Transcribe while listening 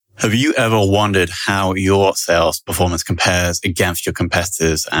Have you ever wondered how your sales performance compares against your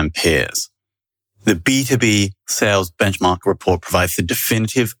competitors and peers? The B2B Sales Benchmark Report provides the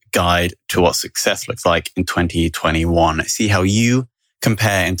definitive guide to what success looks like in 2021. See how you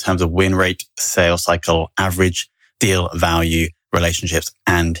compare in terms of win rate, sales cycle, average deal value, relationships,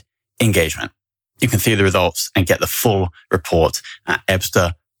 and engagement. You can see the results and get the full report at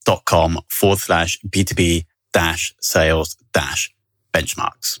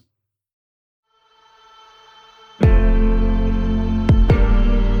ebsta.com/B2B-sales-benchmarks.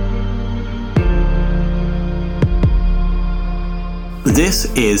 This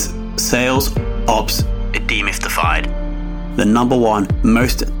is Sales Ops Demystified, the #1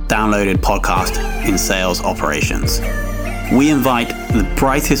 most downloaded podcast in sales operations. We invite the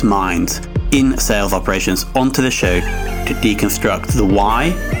brightest minds in sales operations onto the show to deconstruct the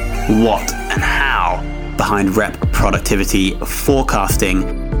why, what, and how behind rep productivity, forecasting,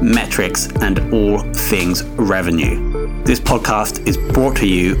 metrics, and all things revenue. This podcast is brought to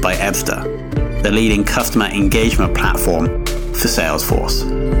you by Ebsta, the leading customer engagement platform for Salesforce.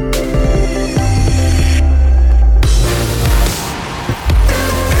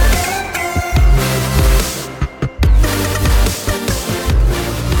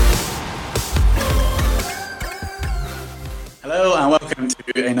 Hello and welcome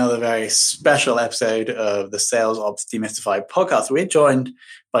to another very special episode of the Sales Ops Demystified podcast. We're joined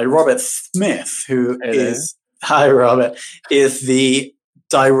by Robert Smith, who is the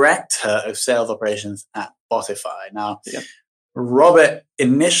Director of Sales Operations at Spotify. Now, Robert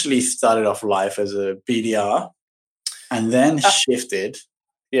initially started off life as a BDR and then shifted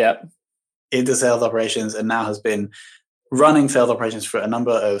into sales operations and now has been running sales operations for a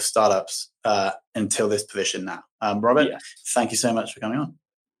number of startups until this position now. Robert, thank you so much for coming on.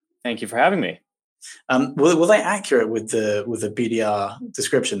 Thank you for having me. Were they accurate with the BDR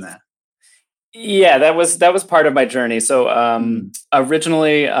description there? Yeah, that was part of my journey. So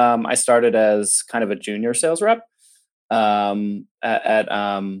originally, I started as kind of a junior sales rep at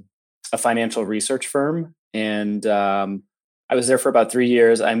a financial research firm, and I was there for about 3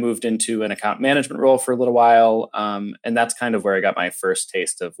 years. I moved into an account management role for a little while, and that's kind of where I got my first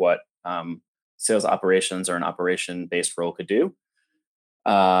taste of what sales operations or an operation-based role could do.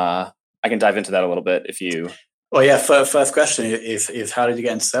 I can dive into that a little bit if you... Well, yeah. First question is how did you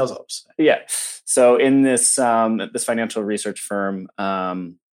get into sales ops? Yeah. So in this this financial research firm,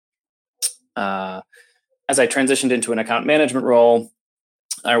 as I transitioned into an account management role,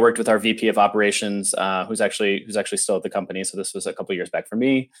 I worked with our VP of operations, who's actually still at the company. So this was a couple of years back for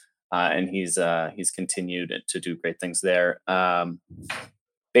me, and he's continued to do great things there.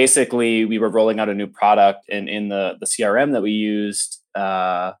 Basically, we were rolling out a new product, and in the CRM that we used,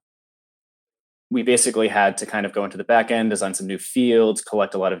 we basically had to kind of go into the back end, design some new fields,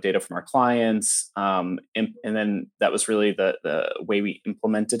 collect a lot of data from our clients. And then that was really the way we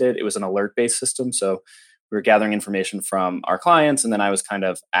implemented it. It was an alert-based system. So we were gathering information from our clients, and then I was kind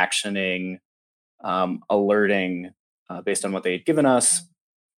of actioning, alerting based on what they had given us.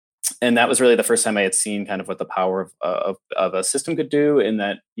 And that was really the first time I had seen kind of what the power of a system could do, in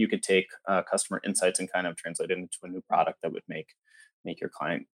that you could take customer insights and kind of translate it into a new product that would make your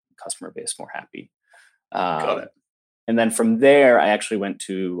customer base more happy. Got it. And then from there, I actually went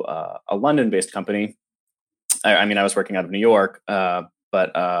to a London-based company. I was working out of New York,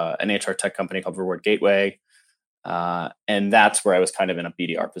 but an HR tech company called Reward Gateway. And that's where I was kind of in a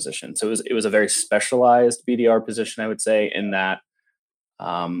BDR position. So it was a very specialized BDR position, I would say, in that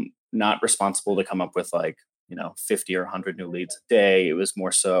not responsible to come up with 50 or 100 new leads a day. It was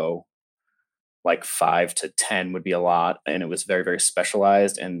more so like 5 to 10 would be a lot. And it was very, very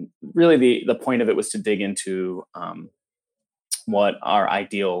specialized. And really the point of it was to dig into what our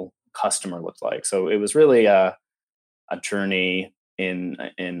ideal customer looked like. So it was really a journey in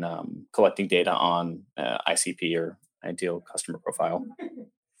collecting data on ICP, or ideal customer profile.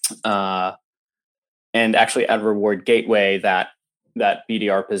 And actually at Reward Gateway, that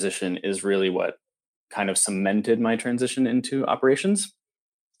BDR position is really what kind of cemented my transition into operations.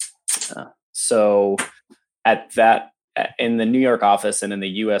 So in the New York office and in the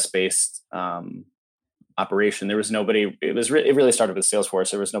US based operation, there was nobody. It really started with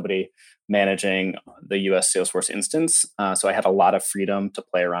Salesforce. There was nobody managing the US Salesforce instance. So I had a lot of freedom to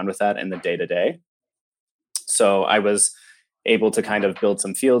play around with that in the day to day. So I was able to kind of build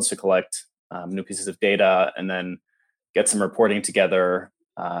some fields to collect new pieces of data, and then get some reporting together.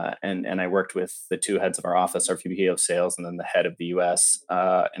 And I worked with the two heads of our office, our VP of sales, and then the head of the US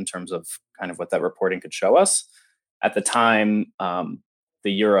in terms of kind of what that reporting could show us. At the time,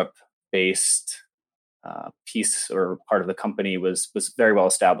 the Europe-based piece or part of the company was very well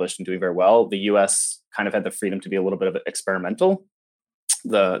established and doing very well. The US kind of had the freedom to be a little bit of experimental.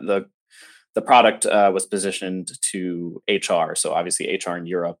 The product was positioned to HR. So obviously HR in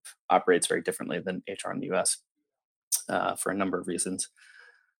Europe operates very differently than HR in the US for a number of reasons.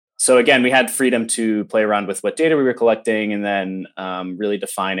 So again, we had freedom to play around with what data we were collecting and then really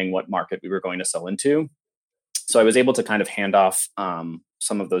defining what market we were going to sell into. So I was able to kind of hand off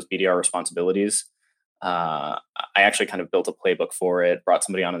some of those BDR responsibilities. I actually kind of built a playbook for it, brought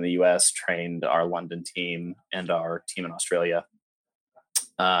somebody on in the US, trained our London team and our team in Australia,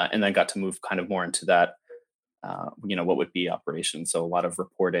 and then got to move kind of more into that, what would be operations. So a lot of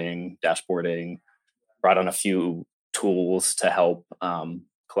reporting, dashboarding, brought on a few tools to help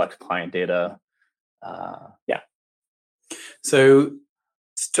collect client data. So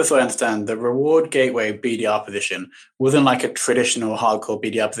just so I understand, the Reward Gateway BDR position wasn't like a traditional hardcore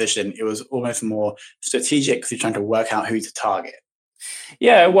BDR position. It was almost more strategic because you're trying to work out who to target.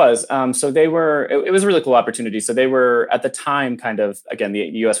 Yeah, it was. So it was a really cool opportunity. So they were at the time kind of, again, the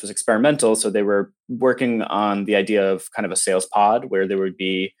US was experimental. So they were working on the idea of kind of a sales pod where there would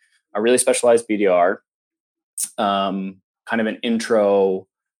be a really specialized BDR, kind of an intro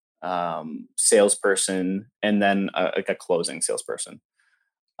salesperson, and then a closing salesperson.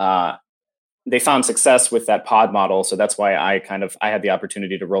 They found success with that pod model. So that's why I had the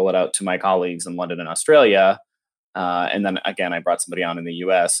opportunity to roll it out to my colleagues in London and Australia. And then again, I brought somebody on in the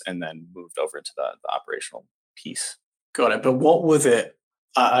US and then moved over into the operational piece. Got it. But what was it?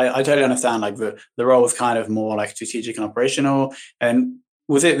 I totally understand. Like the role was kind of more like strategic and operational. And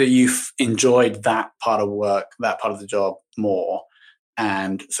was it that you enjoyed that part of work, that part of the job more?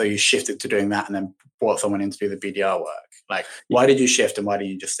 And so you shifted to doing that and then brought someone in to do the BDR work. Like, why did you shift and why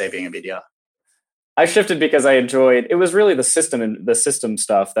didn't you just stay being a BDR? I shifted because I enjoyed, it was really the system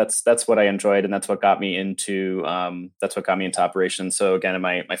stuff. That's what I enjoyed. And that's what got me into operations. So again, in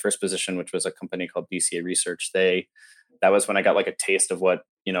my first position, which was a company called BCA Research, that was when I got like a taste of what,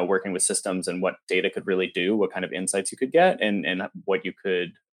 working with systems and what data could really do, what kind of insights you could get and what you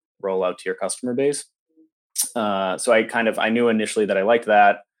could roll out to your customer base. So I knew initially that I liked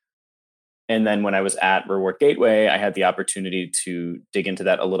that. And then when I was at Reward Gateway, I had the opportunity to dig into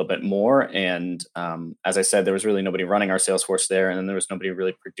that a little bit more. And as I said, there was really nobody running our sales force there. And then there was nobody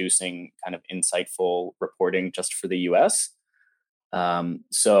really producing kind of insightful reporting just for the US.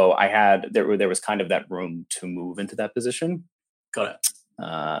 So there was kind of that room to move into that position. Got it.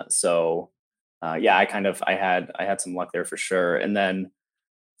 I had some luck there for sure. And then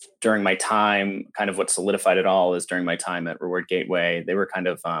during my time, kind of what solidified it all is during my time at Reward Gateway, they were kind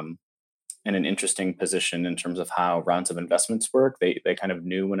of in an interesting position in terms of how rounds of investments work. They kind of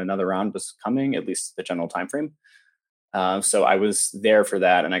knew when another round was coming, at least the general timeframe. So I was there for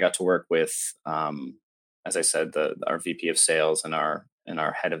that, and I got to work with, as I said, our VP of Sales and our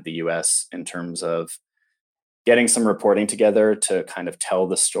head of the US in terms of getting some reporting together to kind of tell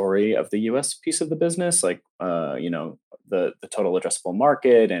the story of the US piece of the business, like the total addressable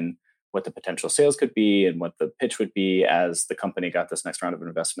market and what the potential sales could be and what the pitch would be as the company got this next round of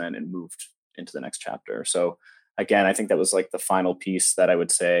investment and moved into the next chapter. So again, I think that was like the final piece that I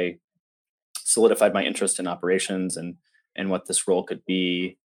would say solidified my interest in operations and what this role could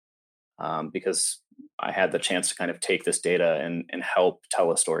be, because I had the chance to kind of take this data and help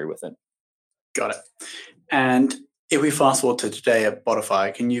tell a story with it. Got it. And if we fast forward to today at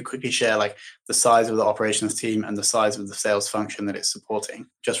Botify, can you quickly share like the size of the operations team and the size of the sales function that it's supporting,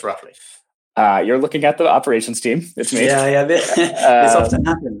 just roughly? You're looking at the operations team. It's me. Yeah. This often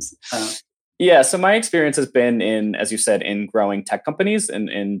happens. Yeah. So my experience has been as you said, in growing tech companies,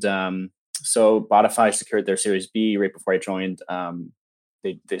 and so Botify secured their Series B right before I joined.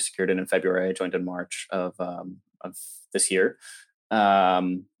 They secured it in February. I joined in March of this year.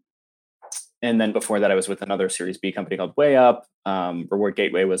 And then before that, I was with another Series B company called WayUp. Reward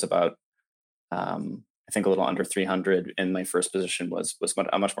Gateway was about, I think, a little under 300. And my first position was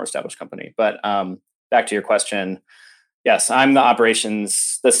a much more established company. But back to your question, yes, I'm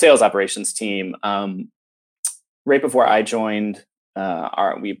the sales operations team. Right before I joined,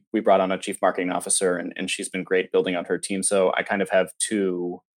 we brought on a chief marketing officer, and she's been great building out her team. So I kind of have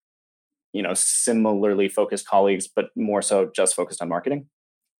two, similarly focused colleagues, but more so just focused on marketing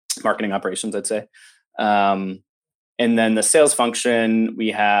operations, I'd say. And then the sales function,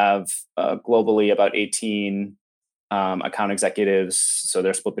 we have globally about 18 account executives. So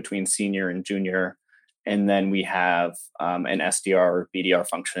they're split between senior and junior. And then we have an SDR or BDR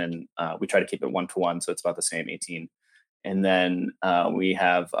function. We try to keep it 1-to-1, so it's about the same, 18. And then we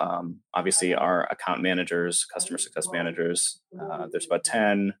have obviously our account managers, customer success managers. There's about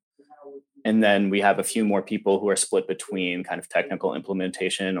 10. And then we have a few more people who are split between kind of technical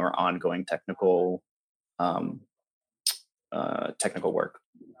implementation or ongoing technical work.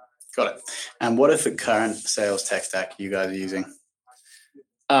 Got it. And what is the current sales tech stack you guys are using?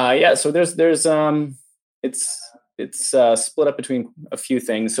 So it's split up between a few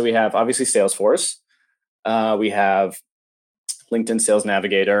things. So we have obviously Salesforce. We have LinkedIn Sales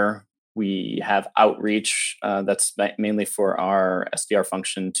Navigator. We have Outreach. That's mainly for our SDR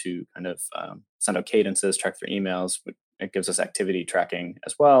function to kind of send out cadences, track their emails. It gives us activity tracking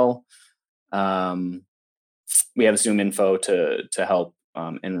as well. We have ZoomInfo to help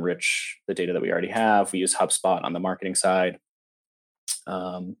enrich the data that we already have. We use HubSpot on the marketing side.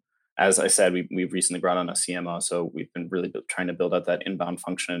 As I said, we've recently brought on a CMO, so we've been really trying to build out that inbound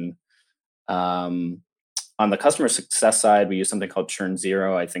function. On the customer success side, we use something called Churn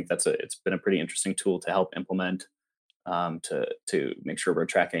Zero. I think it's been a pretty interesting tool to help implement to make sure we're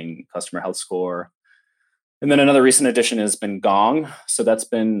tracking customer health score. And then another recent addition has been Gong. So that's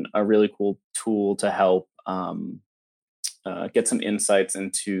been a really cool tool to help get some insights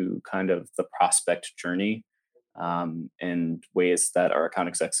into kind of the prospect journey and ways that our account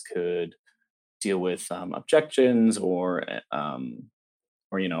execs could deal with objections or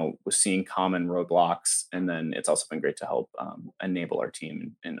with seeing common roadblocks. And then it's also been great to help enable our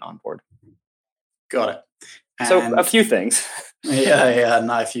team in onboard. Got it. And so a few things.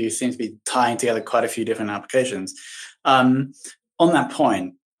 No, you seem to be tying together quite a few different applications. On that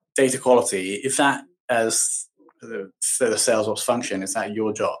point, data quality, is that as the sales ops function, is that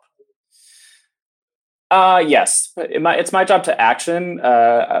your job? Yes, it's my job to action.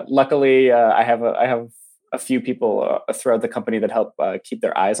 Luckily, I have a few people throughout the company that help keep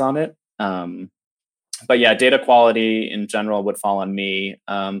their eyes on it. But yeah, data quality in general would fall on me.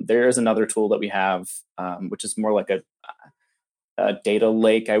 There is another tool that we have, which is more like a data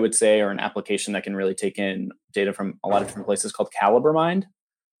lake, I would say, or an application that can really take in data from a lot of different places called CaliberMind.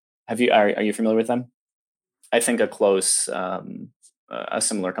 Are you familiar with them? I think a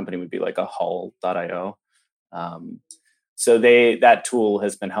similar company would be like a Hull.io. So that tool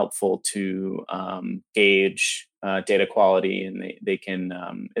has been helpful to gauge data quality, and they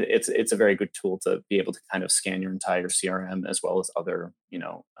can. It's a very good tool to be able to kind of scan your entire CRM as well as other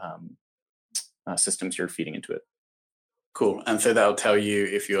systems you're feeding into it. Cool, and so that'll tell you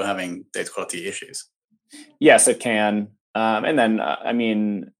if you're having data quality issues. Yes, it can. And then I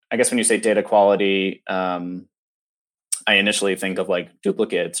guess when you say data quality, I initially think of like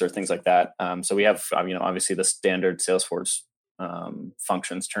duplicates or things like that. So we have, obviously the standard Salesforce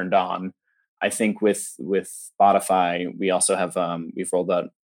functions turned on. I think with Spotify, we also have we've rolled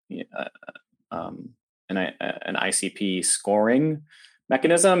out an ICP scoring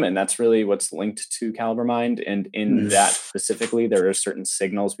mechanism, and that's really what's linked to CaliberMind. And in that specifically, there are certain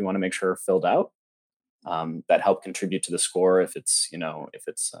signals we want to make sure are filled out that help contribute to the score. If it's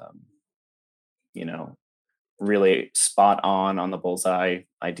really spot on the bullseye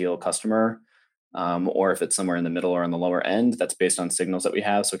ideal customer, or if it's somewhere in the middle or on the lower end, that's based on signals that we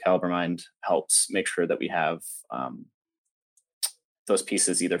have. So CaliberMind helps make sure that we have those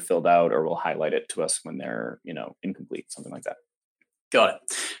pieces either filled out or will highlight it to us when they're, incomplete, something like that. Got it.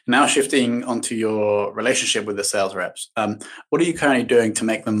 Now shifting onto your relationship with the sales reps, what are you currently doing to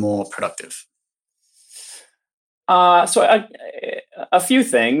make them more productive? So a few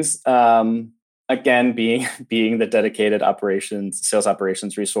things. Again, being the dedicated sales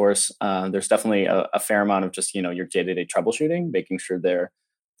operations resource, there's definitely a fair amount of just your day-to-day troubleshooting, making sure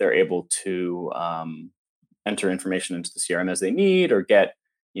they're able to enter information into the CRM as they need, or get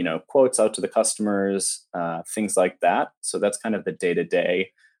quotes out to the customers, things like that. So that's kind of the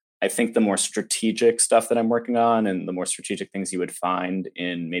day-to-day. I think the more strategic stuff that I'm working on, and the more strategic things you would find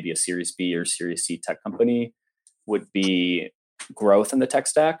in maybe a Series B or Series C tech company, would be growth in the tech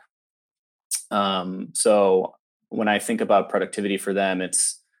stack. So when I think about productivity for them,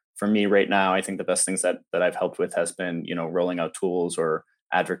 for me right now, I think the best things that I've helped with has been, rolling out tools or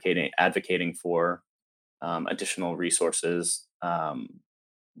advocating for additional resources,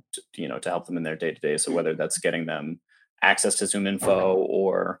 to help them in their day-to-day. So whether that's getting them access to ZoomInfo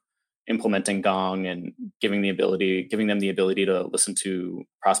or implementing Gong and giving them the ability to listen to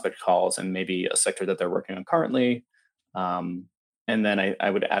prospect calls and maybe a sector that they're working on currently. And then I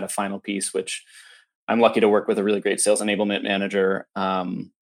would add a final piece, which I'm lucky to work with a really great sales enablement manager.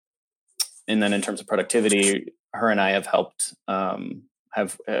 And then in terms of productivity, her and I have helped,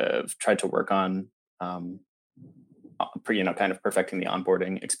 have tried to work on, kind of perfecting the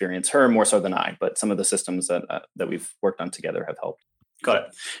onboarding experience. Her more so than I, but some of the systems that we've worked on together have helped. Got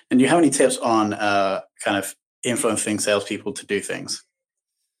it. And do you have any tips on kind of influencing salespeople to do things?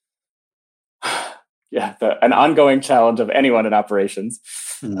 an ongoing challenge of anyone in operations.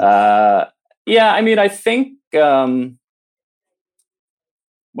 I think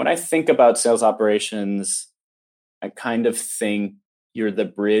when I think about sales operations, I kind of think you're the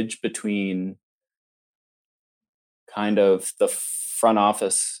bridge between kind of the front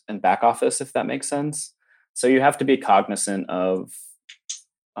office and back office, if that makes sense. So you have to be cognizant of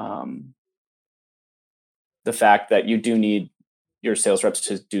the fact that you do need your sales reps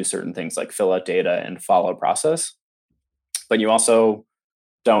to do certain things like fill out data and follow a process. But you also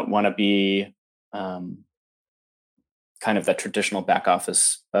don't want to be kind of that traditional back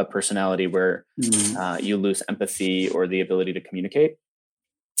office personality where you lose empathy or the ability to communicate.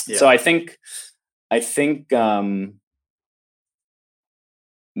 Yeah. So I think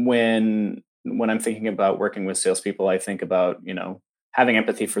when I'm thinking about working with salespeople, I think about, having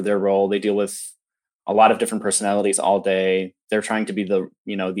empathy for their role. They deal with a lot of different personalities all day. They're trying to be the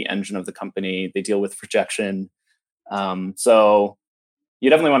engine of the company. They deal with rejection. So you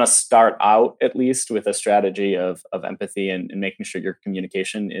definitely want to start out at least with a strategy of empathy and making sure your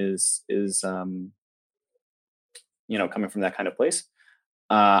communication is coming from that kind of place.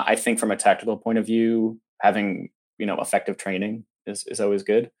 I think from a tactical point of view, having, effective training is always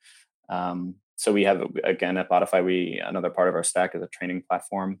good. So we have, again, at Botify, another part of our stack is a training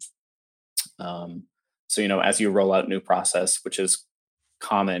platform. So, as you roll out new process, which is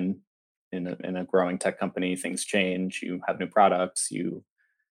common in a growing tech company, things change, you have new products, you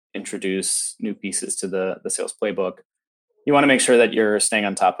introduce new pieces to the sales playbook. You want to make sure that you're staying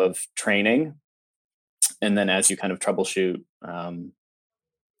on top of training. And then as you kind of troubleshoot,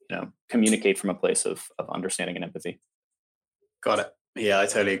 communicate from a place of understanding and empathy. Got it. Yeah, I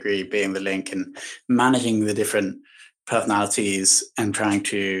totally agree. Being the link and managing the different personalities and trying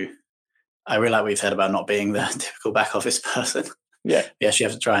to, I really like what you said about not being the typical back office person. Yeah. Yes, you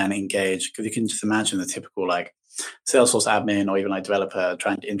have to try and engage, because you can just imagine the typical like Salesforce admin or even like developer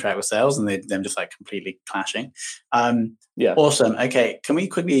trying to interact with sales and them just like completely clashing. Yeah. Awesome. Okay. Can we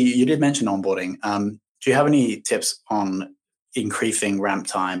quickly, you did mention onboarding. Do you have any tips on increasing ramp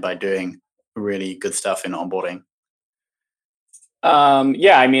time by doing really good stuff in onboarding?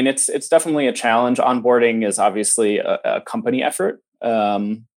 It's definitely a challenge. Onboarding is obviously a company effort.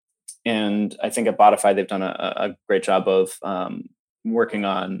 And I think at Botify, they've done a great job of working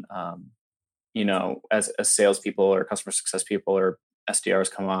on, as salespeople or customer success people or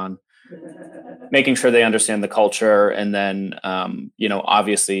SDRs come on, making sure they understand the culture. And then,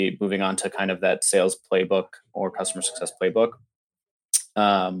 obviously moving on to kind of that sales playbook or customer success playbook.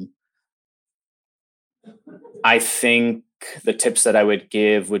 I think the tips that I would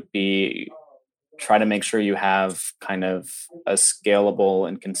give would be try to make sure you have kind of a scalable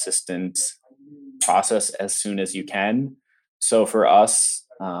and consistent process as soon as you can. So for us,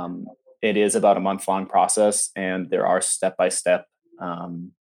 it is about a month-long process, and there are step-by-step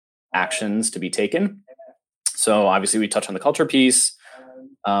actions to be taken. So obviously we touch on the culture piece.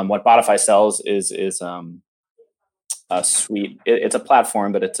 What Botify sells is a suite. It's a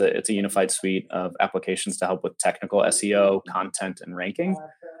platform, but it's a unified suite of applications to help with technical SEO, content, and ranking.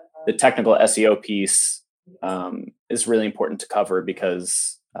 The technical SEO piece is really important to cover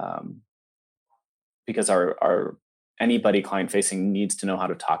because our anybody client facing needs to know how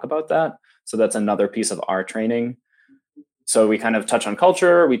to talk about that. So that's another piece of our training. So we kind of touch on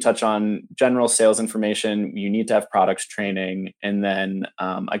culture, we touch on general sales information. You need to have products training, and then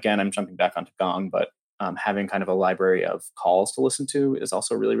again, I'm jumping back onto Gong, but having kind of a library of calls to listen to is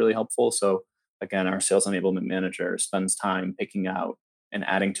also really, really helpful. So again, our sales enablement manager spends time picking out and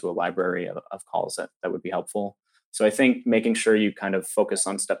adding to a library of calls that would be helpful. So I think making sure you kind of focus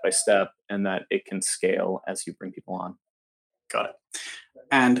on step by step and that it can scale as you bring people on. Got it.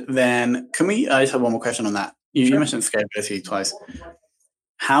 And then I just have one more question on that. You mentioned scalability twice.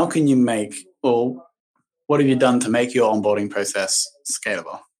 How can you what have you done to make your onboarding process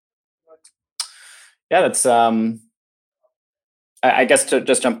scalable? Yeah, that's, I guess to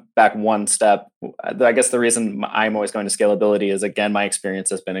just jump back one step, I guess the reason I'm always going to scalability is, again, my experience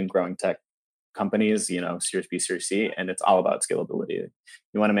has been in growing tech companies, Series B, Series C, and it's all about scalability.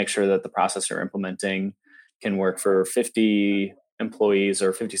 You want to make sure that the process you're implementing can work for 50 employees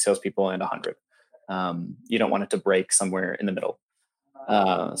or 50 salespeople and 100. You don't want it to break somewhere in the middle.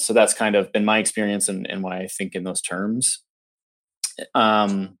 So that's kind of been my experience and why I think in those terms. It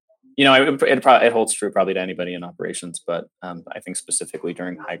holds true probably to anybody in operations, but I think specifically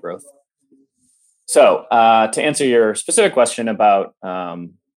during high growth. So to answer your specific question about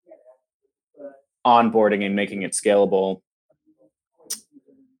onboarding and making it scalable,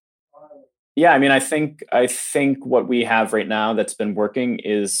 I think what we have right now that's been working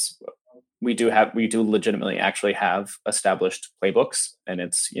is we do legitimately actually have established playbooks, and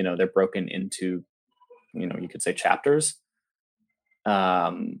it's, they're broken into, you could say chapters.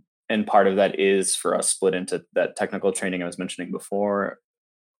 And part of that is for us split into that technical training I was mentioning before,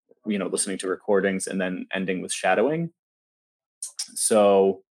 listening to recordings and then ending with shadowing.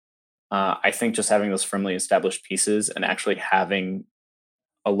 So I think just having those firmly established pieces and actually having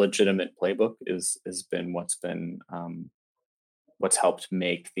a legitimate playbook has been what's helped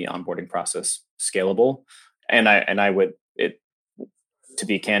make the onboarding process scalable. And I would, to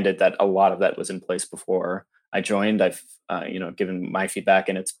be candid, that a lot of that was in place before I joined. I've given my feedback,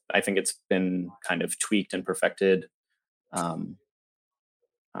 and I think it's been kind of tweaked and perfected,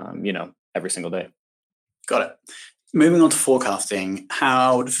 every single day. Got it. Moving on to forecasting,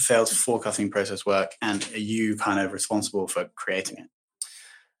 how does the sales forecasting process work, and are you kind of responsible for creating it?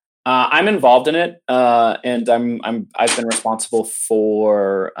 I'm involved in it, and I've been responsible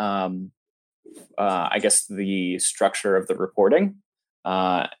for, I guess, the structure of the reporting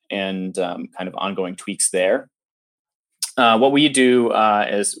and kind of ongoing tweaks there. What we do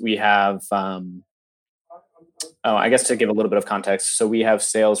is we have, I guess to give a little bit of context, so we have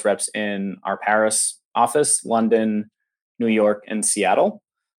sales reps in our Paris office, London, New York, and Seattle.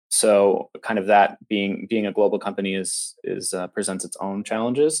 So kind of that being a global company is presents its own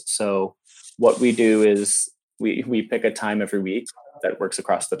challenges. So what we do is we pick a time every week that works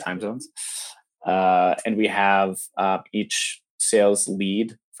across the time zones. And we have each sales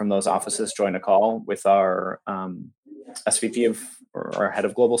lead from those offices join a call with our SVP or our head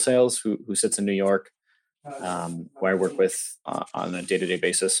of global sales who sits in New York, who I work with on a day-to-day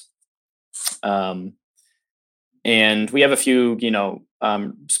basis. And we have a few,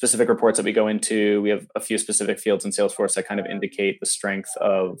 specific reports that we go into. We have a few specific fields in Salesforce that kind of indicate the strength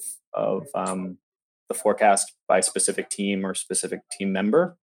of the forecast by specific team or specific team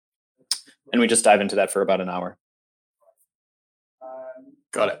member. And we just dive into that for about an hour.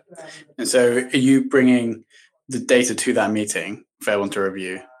 Got it. And so are you bringing the data to that meeting for everyone to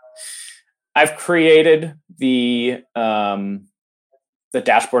review? I've created the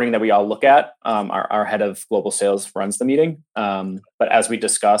dashboarding that we all look at. Our head of global sales runs the meeting. But as we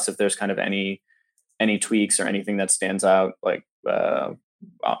discuss, if there's kind of any tweaks or anything that stands out, like, we'll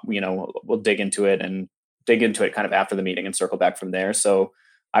dig into it kind of after the meeting and circle back from there. So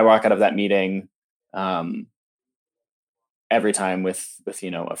I walk out of that meeting every time with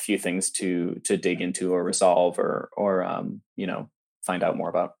a few things to dig into or resolve or find out more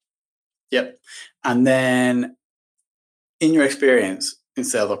about. Yep. And then in your experience in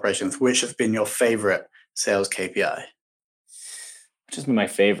sales operations, which has been your favorite sales KPI? Which has been my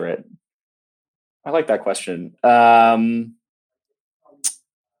favorite? I like that question. Well,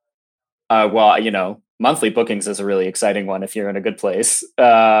 monthly bookings is a really exciting one if you're in a good place.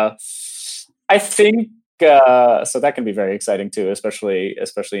 I think so that can be very exciting too, especially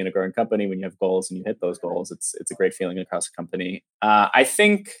in a growing company when you have goals and you hit those goals. It's a great feeling across the company. I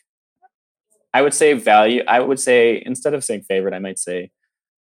think I would say value. I would say, instead of saying favorite, I might say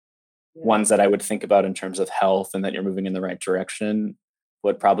ones that I would think about in terms of health and that you're moving in the right direction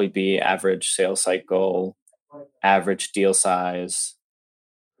would probably be average sales cycle, average deal size.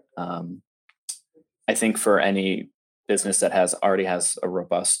 I think for any business that already has a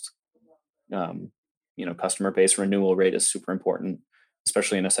robust, customer base, renewal rate is super important,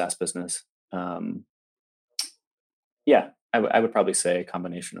 especially in a SaaS business. I would probably say a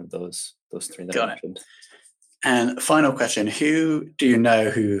combination of those three that I mentioned. And final question, who do you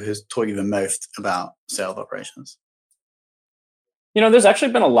know who has taught you the most about sales operations? There's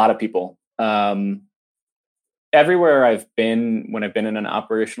actually been a lot of people. Everywhere I've been, when I've been in an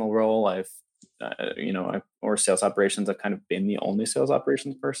operational role, or sales operations, I've kind of been the only sales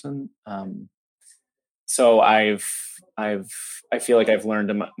operations person. So I feel like I've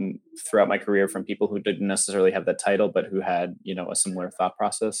learned throughout my career from people who didn't necessarily have that title, but who had, a similar thought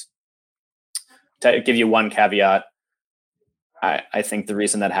process. To give you one caveat, I think the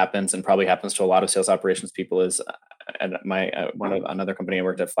reason that happens, and probably happens to a lot of sales operations people, is at another company I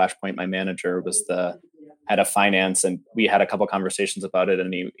worked at, Flashpoint, my manager was the head of finance, and we had a couple conversations about it.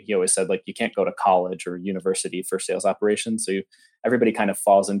 And he always said, like, you can't go to college or university for sales operations. So everybody kind of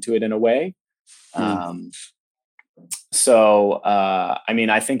falls into it in a way.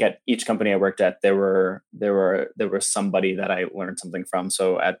 I think at each company I worked at, there was somebody that I learned something from.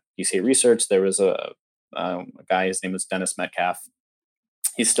 So at UC Research, there was a guy, his name was Dennis Metcalf.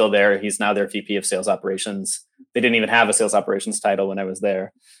 He's still there. He's now their VP of sales operations. They didn't even have a sales operations title when I was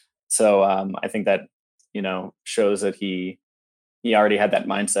there. So I think that, shows that he already had that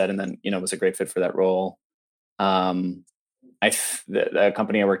mindset, and then, was a great fit for that role. the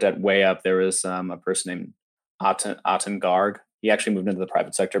company I worked at, WayUp, there was a person named Aten Garg. He actually moved into the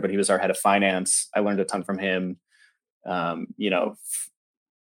private sector, but he was our head of finance. I learned a ton from him.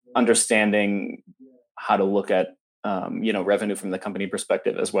 Understanding how to look at revenue from the company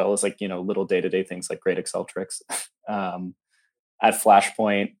perspective, as well as little day-to-day things like great Excel tricks. At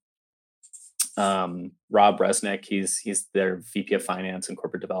Flashpoint, Rob Resnick, he's their VP of finance and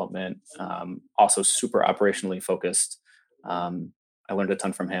corporate development. Also super operationally focused. I learned a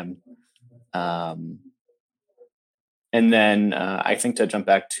ton from him. And then I think, to jump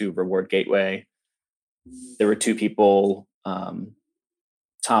back to Reward Gateway, there were two people,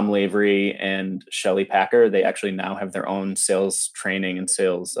 Tom Lavery and Shelly Packer. They actually now have their own sales training and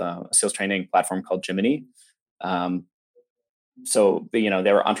sales training platform called Jiminy. So they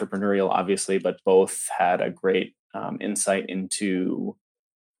were entrepreneurial, obviously, but both had a great insight into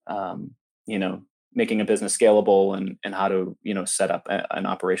making a business scalable and how to set up an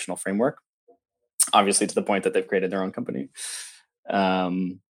operational framework. Obviously, to the point that they've created their own company.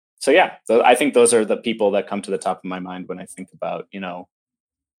 So I think those are the people that come to the top of my mind when I think about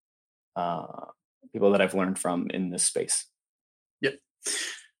people that I've learned from in this space. Yep.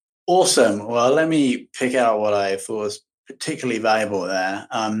 Awesome. Well, let me pick out what I thought was particularly valuable there.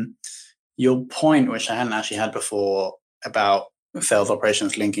 Your point, which I hadn't actually had before, about sales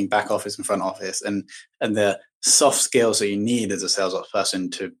operations linking back office and front office, and the soft skills that you need as a sales ops person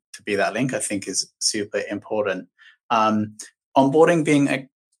to be that link, I think is super important. Onboarding being a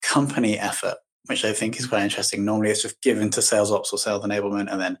company effort, which I think is quite interesting. Normally it's just given to sales ops or sales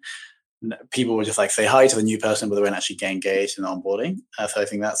enablement, and then people will just say hi to the new person, but they won't actually get engaged in onboarding. So I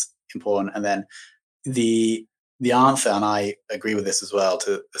think that's important. And then the answer, and I agree with this as well,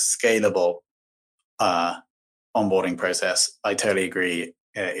 to a scalable onboarding process, I totally agree,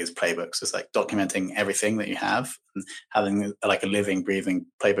 is playbooks. It's documenting everything that you have and having a living, breathing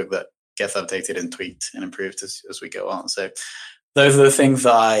playbook that gets updated and tweaked and improved as we go on. So those are the things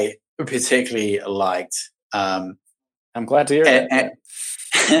that I particularly liked. I'm glad to hear that.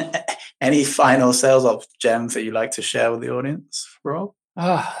 Any final sales ops gems that you'd like to share with the audience, Rob?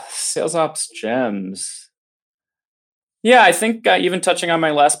 Sales ops gems. Yeah, I think even touching on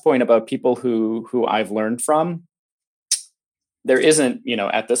my last point about people who I've learned from, there isn't,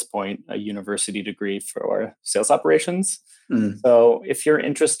 at this point, a university degree for sales operations. So if you're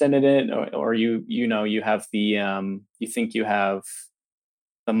interested in it, or you have the you think you have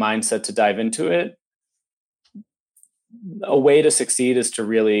the mindset to dive into it, a way to succeed is to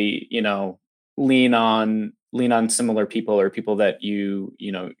really, lean on similar people, or people that you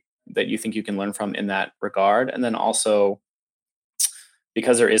think you can learn from in that regard. And then also,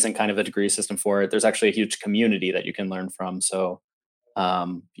 because there isn't kind of a degree system for it, there's actually a huge community that you can learn from. So,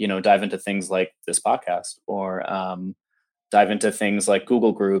 dive into things like this podcast, or dive into things like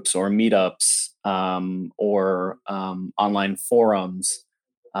Google Groups or Meetups, or online forums.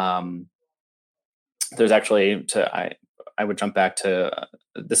 There's actually, I would jump back to,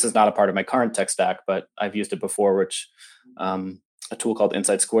 this is not a part of my current tech stack, but I've used it before, which a tool called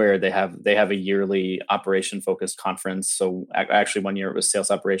Insight Square. They have a yearly operation focused conference. So actually 1 year it was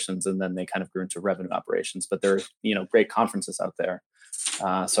sales operations, and then they kind of grew into revenue operations, but there are great conferences out there.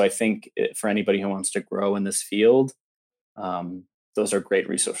 So I think for anybody who wants to grow in this field, those are great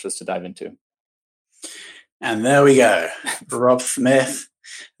resources to dive into. And there we go. Rob Smith,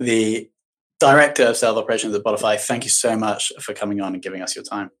 the Director of Sales Operations at Botify. Thank you so much for coming on and giving us your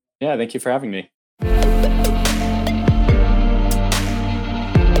time. Yeah, thank you for having me.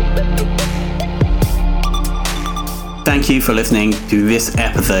 Thank you for listening to this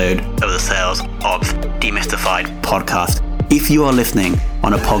episode of the Sales Ops Demystified podcast. If you are listening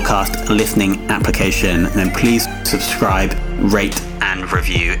on a podcast listening application, then please subscribe, rate, and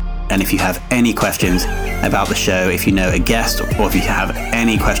review. And if you have any questions about the show, if you know a guest, or if you have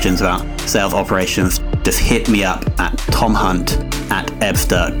any questions about sales operations, just hit me up at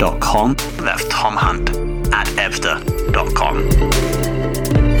tomhunt@ebster.com. That's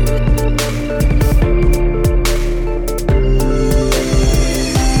tomhunt@ebster.com.